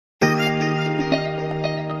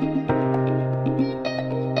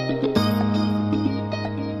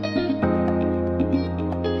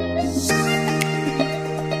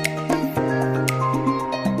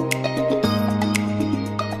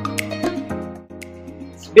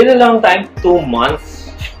been a long time, 2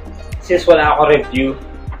 months, since wala ako review.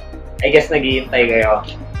 I guess nag-iintay kayo.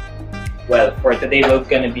 Well, for today, we're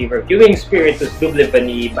gonna be reviewing Spiritueuse Double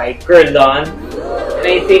Vanille by Guerlain. And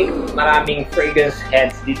I think maraming fragrance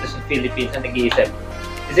heads dito sa Philippines na nag-iisip,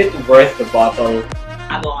 is it worth the bottle?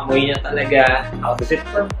 Ano amoy niya talaga? How does it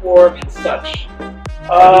perform and such?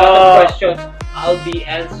 A lot of questions. I'll be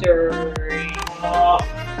answering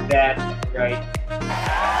that right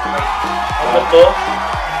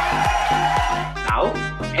now.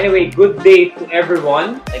 Anyway, good day to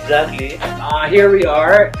everyone. Exactly. Here we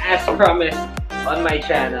are, as promised on my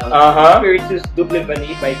channel. Spiritueuse Double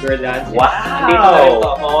Vanille by Guerlain. Wow! Dito na rin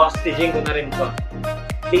to. Staging ko na rin to.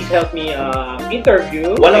 Please help me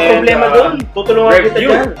interview. Walang problema doon. Tutulungan kita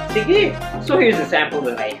dyan. Sige. So here's the sample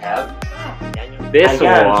that I have. This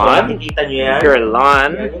Ayan, one. So nakikita nyo yan.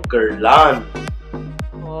 Guerlain. Yan yung Guerlain.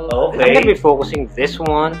 Okay. I'm gonna be focusing this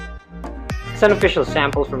one. It's an official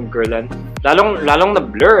sample from Guerlain. Lalong na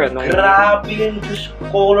blur. Ano? Grabe yung juice.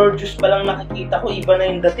 Color juice pa lang nakikita ko. Iba na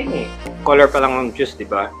yung dating eh. Color pa lang ng juice, di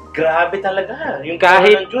ba? Grabe talaga. Yung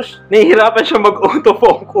kahit ng juice. Nahihirapan siya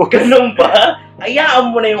mag-autofocus. Ganun ba? Ayaan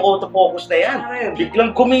mo na yung autofocus na yan.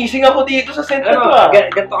 Biglang gumising ako dito sa center ko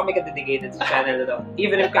Ganito kami ka-dedicated sa channel na to.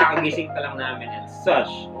 Even if kakagising pa lang namin and such.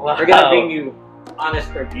 Wow. We're gonna bring you honest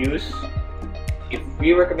reviews. If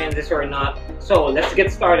we recommend this or not. So, let's get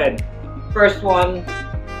started. First one,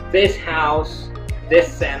 this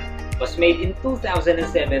scent was made in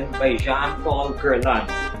 2007 by Jean-Paul Guerlain.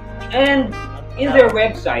 And in their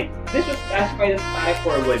website, this was classified as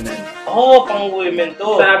for women. Oh, pang women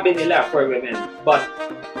to. Sabi nila for women. But,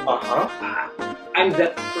 I'm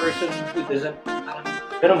that person who doesn't,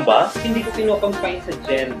 ganun ba? hindi ko kino-confine sa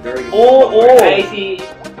gender. I see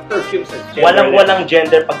perfumes as gender. Walang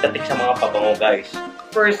gender pagdating sa mga pabango, guys.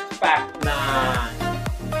 First fact na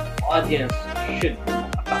audience should know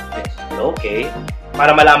about this. Okay.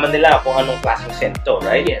 Para malaman nila kung anong klaseng scent to,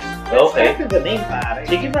 right? Yes. Okay. Let's start with the name, pare.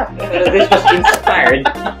 Sige ba? This was inspired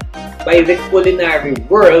by the culinary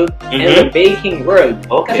world and the baking world.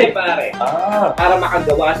 Okay. Kasi pare, para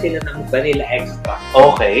makagawa sila ng vanilla extract.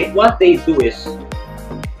 Okay. What they do is,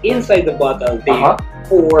 inside the bottle, they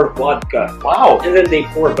pour vodka. Wow. And then they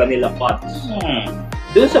pour vanilla pods.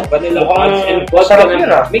 Doon sa vanilla pods and vodka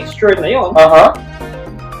na mixture na yun,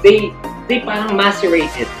 they parang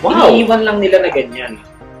macerate it. Wow. Iniiwan lang nila na ganyan.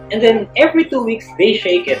 And then, every 2 weeks, they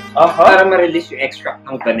shake it para ma-release yung extract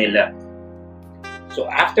ng vanilla. So,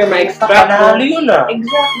 after ma-extract panalo yun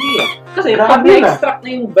Exactly. Kasi pag na-extract na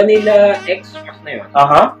yung vanilla extract na yun,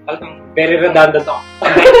 talagang very redundant ako.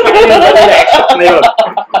 Yung vanilla extract na yun.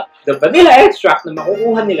 The vanilla extract na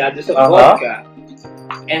makukuha nila doon sa vodka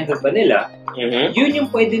and the vanilla, yun yung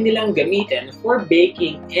pwede nilang gamitin for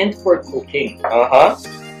baking and for cooking.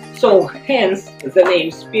 So, hence, the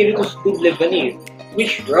name Spiritueuse Double Vanille,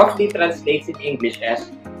 which roughly translates in English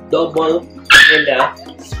as Double Vanilla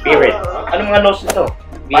Spirit. Ano mga notes nito?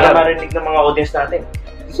 Para marinig ng mga audience natin.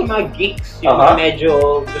 Sa mga geeks, yung mga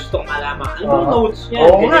medyo gustong malaman, ano notes niya?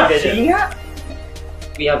 Oo nga, sige nga.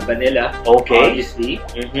 We have vanilla, obviously.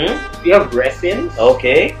 We have resins.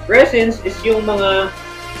 Resins is yung mga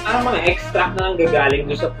extract na nanggagaling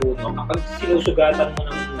doon sa puno. Kapag sinusugatan mo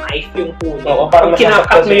ng knife yung puno, parang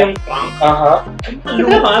kinakat mo yung trunk,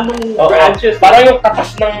 luha nung branches. Parang yung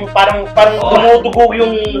katas ng, parang dumudugo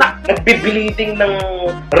yung nagbibiliting ng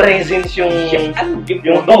resins yung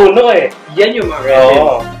puno eh. Yan yung mga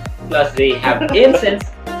resins. Plus they have incense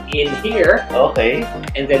in here.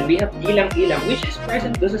 And then we have ilang-ilang, which is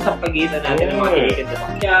present doon sa pagitan natin ng mga tinitinda sa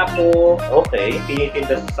Quiapo,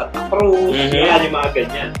 tinitinda sa Santa Cruz, yan yung mga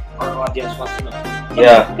ganyan. Our audience wants to know.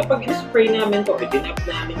 Kapag in-spray namin to, dinap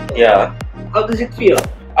namin to, how does it feel?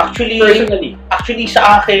 Actually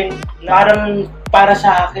sa akin, para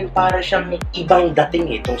sa akin, para siyang ibang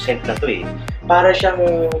dating itong scent na to eh. Para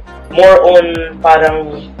siyang more on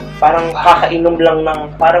parang kakainom lang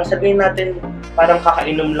ng, parang sabihin natin, parang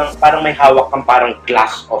kakainom lang, parang may hawak kang parang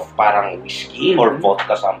glass of parang whiskey or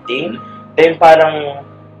vodka something. Then parang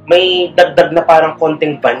may dagdag na parang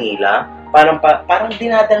konting vanilla. Parang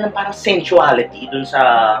dinadala ng parang sensuality dun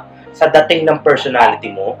sa dating ng personality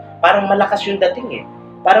mo. Parang malakas yung dating eh.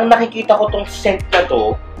 Parang nakikita ko tong scent na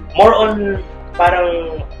to, more on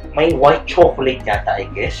parang may white chocolate yata, I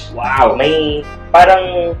guess. Wow! May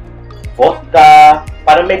parang vodka,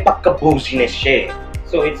 parang may pagka-booziness siya eh.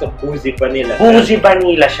 So, it's a boozy vanilla. Boozy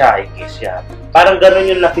vanilla siya, I guess, Parang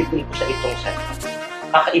gano'n yung napipil ko sa itong scent.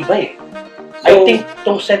 Kakaiba eh. So, I think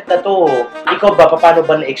itong scent na to, ikaw ba, paano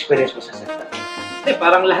ba na-experience mo sa scent na to?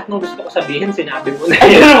 Parang lahat ng gusto ko sabihin, sinabi mo na.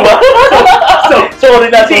 Ayun ba? Sorry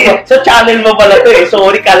na. So, channel mo pala to eh.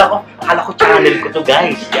 Sorry, kala ko channel ko to,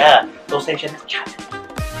 guys. Yeah. So, sensya na channel.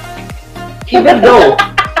 Even though,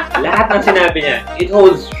 lahat ng sinabi niya, it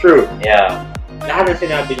holds true. Yeah. Lahat ng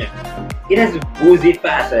sinabi niya, it has boozy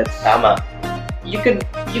facets. Tama. You could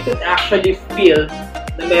actually feel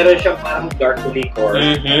na meron siyang parang dark liquor.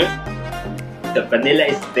 The vanilla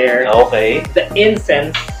is there. Okay. The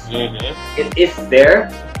incense, it is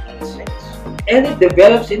there. And it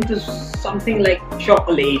develops into something like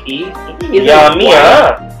chocolatey. Yummy,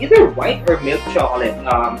 Either white or milk chocolate.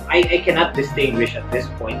 I cannot distinguish at this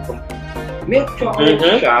point kung milk chocolate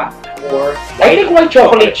siya or white I think white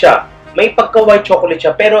chocolate siya. May pagka-white chocolate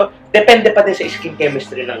siya, pero depende pa din sa skin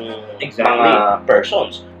chemistry ng mga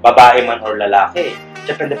persons. Babae man or lalaki.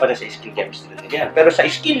 Depende pa din sa skin chemistry nila. Pero sa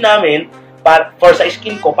skin namin, sa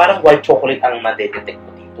skin ko, parang white chocolate ang madedetect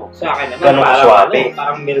mo dito. Sa akin naman,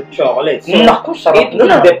 parang milk chocolate. So, naku, sarap it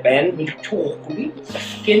will depend sa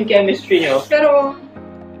skin chemistry nyo. Pero,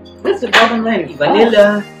 that's the bottom line.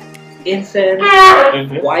 Vanilla, incense,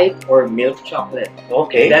 white, or milk chocolate.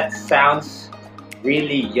 Okay. That sounds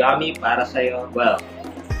really yummy para sa'yo. Well,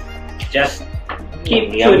 just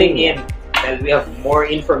keep tuning in and we have more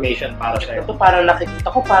information para sa'yo. Ito parang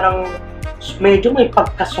nakikita ko, parang medyo may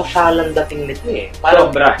pagka-sosyalan dating nito eh.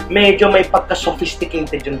 Parang medyo may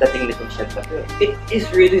pagka-sophisticated yung dating nitong scent na to eh. It is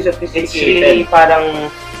really sophisticated. It's really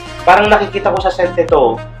parang nakikita ko sa scent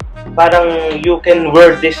nito, parang you can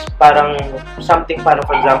wear this parang something, parang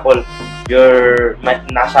for example, you're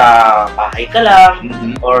nasa bahay ka lang,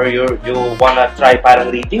 or you wanna try parang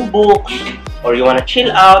reading books, or you wanna chill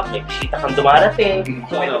out, may bisita kang dumarating.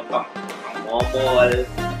 So ano, pang momol,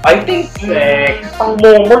 I think sex, pang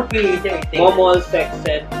momol pwede. Momol, sex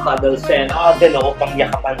scent, cuddle scent, Ganun, pang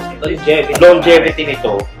yakapan scent. Longevity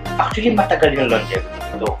nito. Actually, matagal yung longevity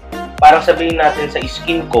nito. Parang sabihin natin sa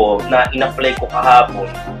skin ko na in-apply ko kahapon,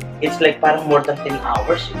 it's like parang more than 10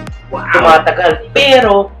 hours. Wow. Tumatagal.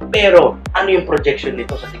 Pero, ano yung projection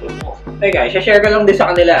nito sa tingin mo? Teka, share ko lang din sa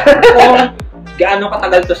kanila. Kung gaano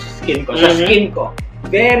katagal to sa skin ko. Sa skin ko,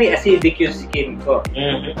 very acidic yung skin ko.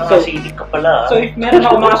 So, acidic ka pala. So, if meron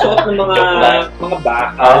ako mga suot ng mga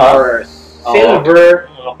baka or silver,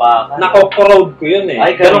 nako-corrode ko yun eh.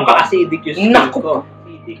 Ganun ka-acidic yung skin ko.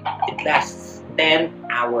 It lasts 10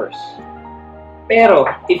 hours. Pero,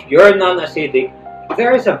 if you're non-acidic,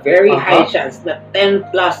 there is a very high chance na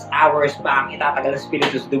 10 plus hours pa ang itatagal ng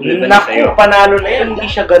Spiritueuse Double Vanille sa'yo. Naku, panalo na yan. Hindi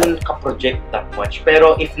siya ganun ka-project that much.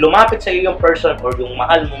 Pero if lumapit sa'yo yung person or yung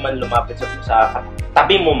mahal mo man lumapit sa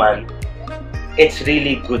tabi mo man, it's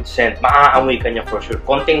really good scent. Maaamoy ka niya for sure.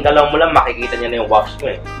 Konting galaw mo lang, makikita niya na yung wax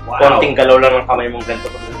mo eh. Wow. Konting galaw lang ng kamay mong ganito.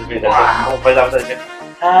 Wow. For example,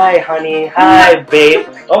 hi, honey. Hi, babe.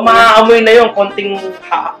 Maaamoy na yun. Konting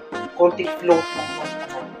float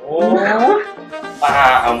mo.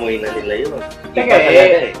 Maaamoy na nila yun. Teka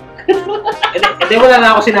eh. Hindi wala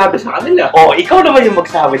na ako sinabi sa kanila. Ikaw naman yung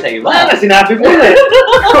magsabi sa iba. Wala na, sinabi mo na.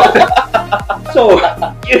 So,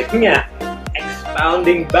 yun nga.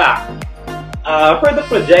 Expounding back. For the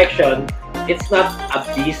projection, it's not a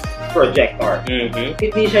beast projector.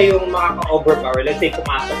 Hindi siya yung makaka-overpower. Let's say,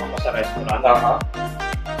 pumasok ako sa restaurant.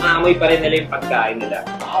 Maamoy pa rin nila yung pagkain nila.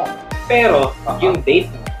 Wow. Pero, yung date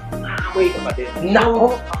mo, maamoy ka pa din.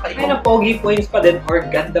 Nako! Kaya na pogi points pa din or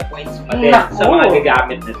ganda points pa din sa mga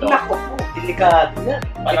gagamit nito. Nako po, delikado yan.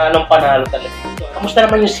 Panalong-panalo talaga. Kamusta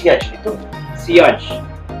naman yung siyaj nito? Siyaj.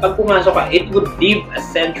 Pag pumasok ka, it would leave a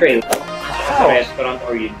scent trail. Sa restaurant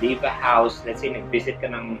or you leave a house, let's say nag-visit ka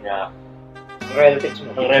ng relatives mo.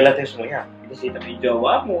 Ng relatives mo yan. Bisita mo yung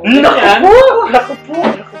jowa mo. Naku po!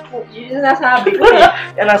 Yun yung nasabi ko eh.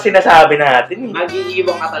 Yan ang sinasabi natin eh.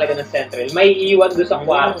 Mag-iiwan ka talaga ng scent trail. May iiwan doon sa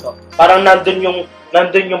kwarto. Parang nandun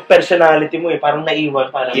yung personality mo eh. Parang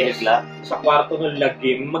naiwan, parang bigla. Sa kwarto ng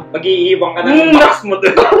lagim, mag-iiwan ka ng box mo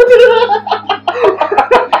doon.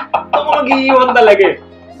 Mag-iiwan talaga eh.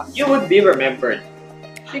 You would be remembered.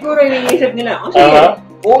 Siguro iniisip nila, sige,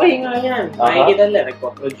 okay nga yan. Makikita nila,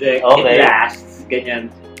 nagpo-project, it lasts, ganyan.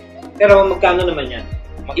 Pero magkano naman yan?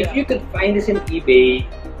 If you could find this in eBay,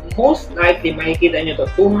 most likely makikita nyo to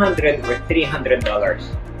 $200 or $300.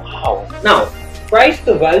 Wow! Now, price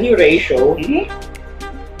to value ratio,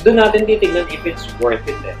 doon natin titignan if it's worth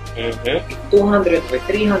it then. If $200 or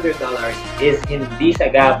 $300 is hindi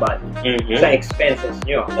sagaban sa expenses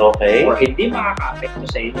nyo, or hindi makaka-apekto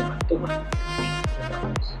sa inyo man $200,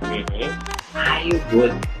 I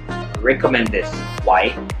would recommend this.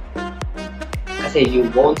 Why? Kasi you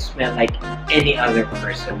won't smell like any other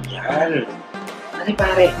person. Yan. Kasi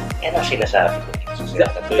pare, yan ang sinasabi ko.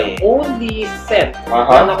 The only scent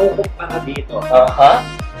na nakukumpara dito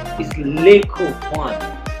is Le Coupon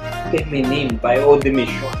Feminine by Eau de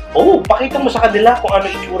Mission. Oh, pakita mo sa kanila kung ano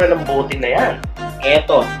itsura ng bote na yan.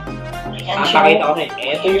 Eto. Pakita ko na.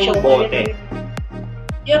 Eto yung bote.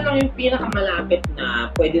 Yan lang yung pinakamalapit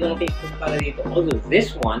na pwede natin ikumpara dito. Although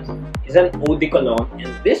this one is an Eau de Cologne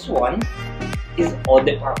and this one is Eau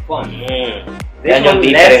de Parfum. Yan yung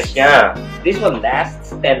difference niya. This one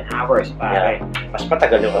lasts 10 hours, pare. Mas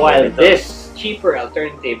matagal yung while this cheaper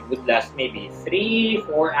alternative would last maybe 3-4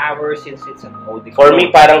 hours since it's an Eau de Cologne. For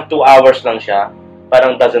me, parang 2 hours lang siya.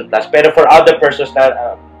 Parang doesn't last. Pero for other persons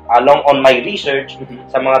na along on my research,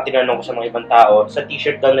 sa mga tinanong ko sa mga ibang tao, sa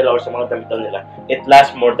t-shirt daw nila or sa mga damit daw nila, it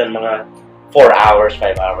lasts more than mga 4 hours,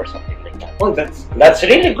 5 hours, something like that. Oh, that's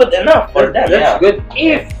really good enough for them. That's good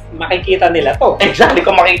if makikita nila to. Exactly,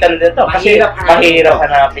 kung makikita nila to. Kasi mahirap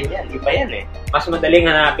hanapin yan. Iba yan eh. Mas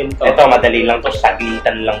madaling hanapin to. Ito, madali lang to.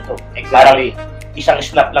 Saglitan lang to. Exactly. Parang isang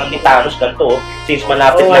snap lang ni Thanos ganito. Since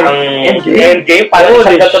malapit na ang endgame, parang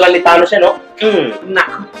isang ganito lang ni Thanos yan, no?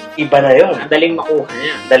 Naku. Iba na yun. Daling makuha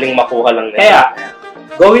niya. Daling makuha lang na. Kaya,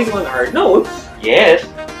 going on our notes, yes.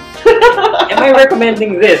 am I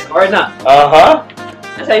recommending this or not?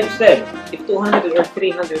 As I've said, if $200 or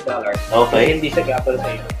 $300, okay, hindi sa gapal sa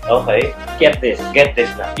iyo. Okay. Get this. Get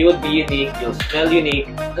this na. You would be unique, you'll smell unique,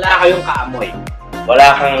 wala kayong kaamoy.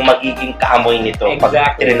 Wala kang magiging kaamoy nito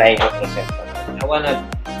pag trinay mo itong scent. I wanna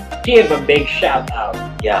give a big shout out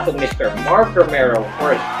to Mr. Mark Romero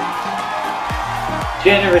for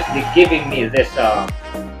generously giving me this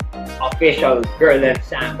official Guerlain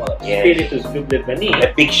sample of Spiritueuse Double Vanille. A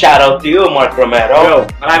big shout out to you, Mark Romero. Bro,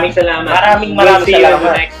 maraming salamat. Maraming salamat.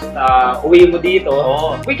 salamat. Next uwi mo dito.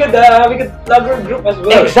 We could plug our group as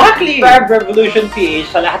well. Exactly. Fab Revolution PH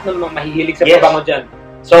sa lahat ng mga mahihilig sa pabango dyan.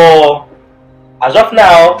 So, as of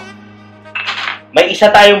now, may isa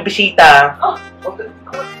tayong bisita,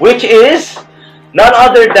 which is none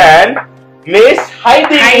other than Miss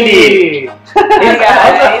Heidi. Hey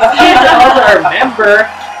guys. She's also our member.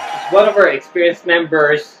 She's one of our experienced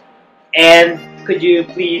members. And could you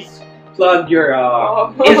please plug your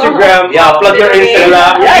Instagram? Yeah, plug your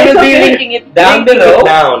Instagram. Yeah, we'll be linking it down below.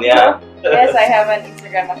 Yes, I have an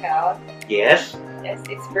Instagram account. Yes. Yes,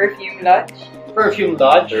 it's Perfume Lodge. Perfume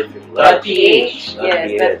Lodge. .ph.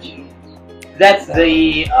 Yes, that's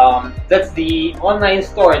the online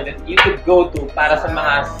store that you could go to para sa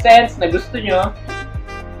mga scents na gusto nyo.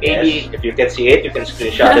 Maybe if you can see it, you can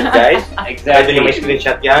screenshot it, guys. Exactly. Pwede nyo may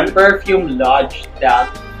screenshot yan.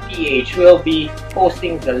 Perfumlodge.ph will be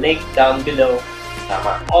posting the link down below.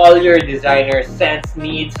 Tama. All your designer scents,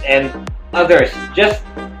 needs, and others. Just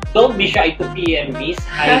don't be shy to PM Miss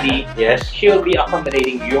Heidi. Yes. She'll be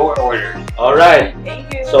accommodating your orders. Alright. Thank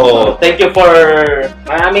you. So, thank you for...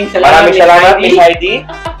 Maraming salamat, Miss Heidi.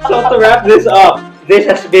 So, to wrap this up, this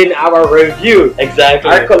has been our review. Exactly.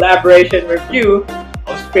 Our collaboration review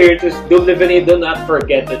of Spiritueuse Double Vanille. Do not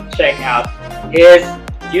forget to check out his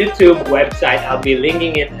YouTube website. I'll be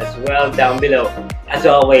linking it as well down below. As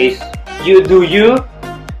always, you do you.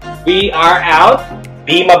 We are out.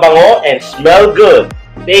 Be mabango and smell good.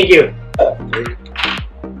 Thank you.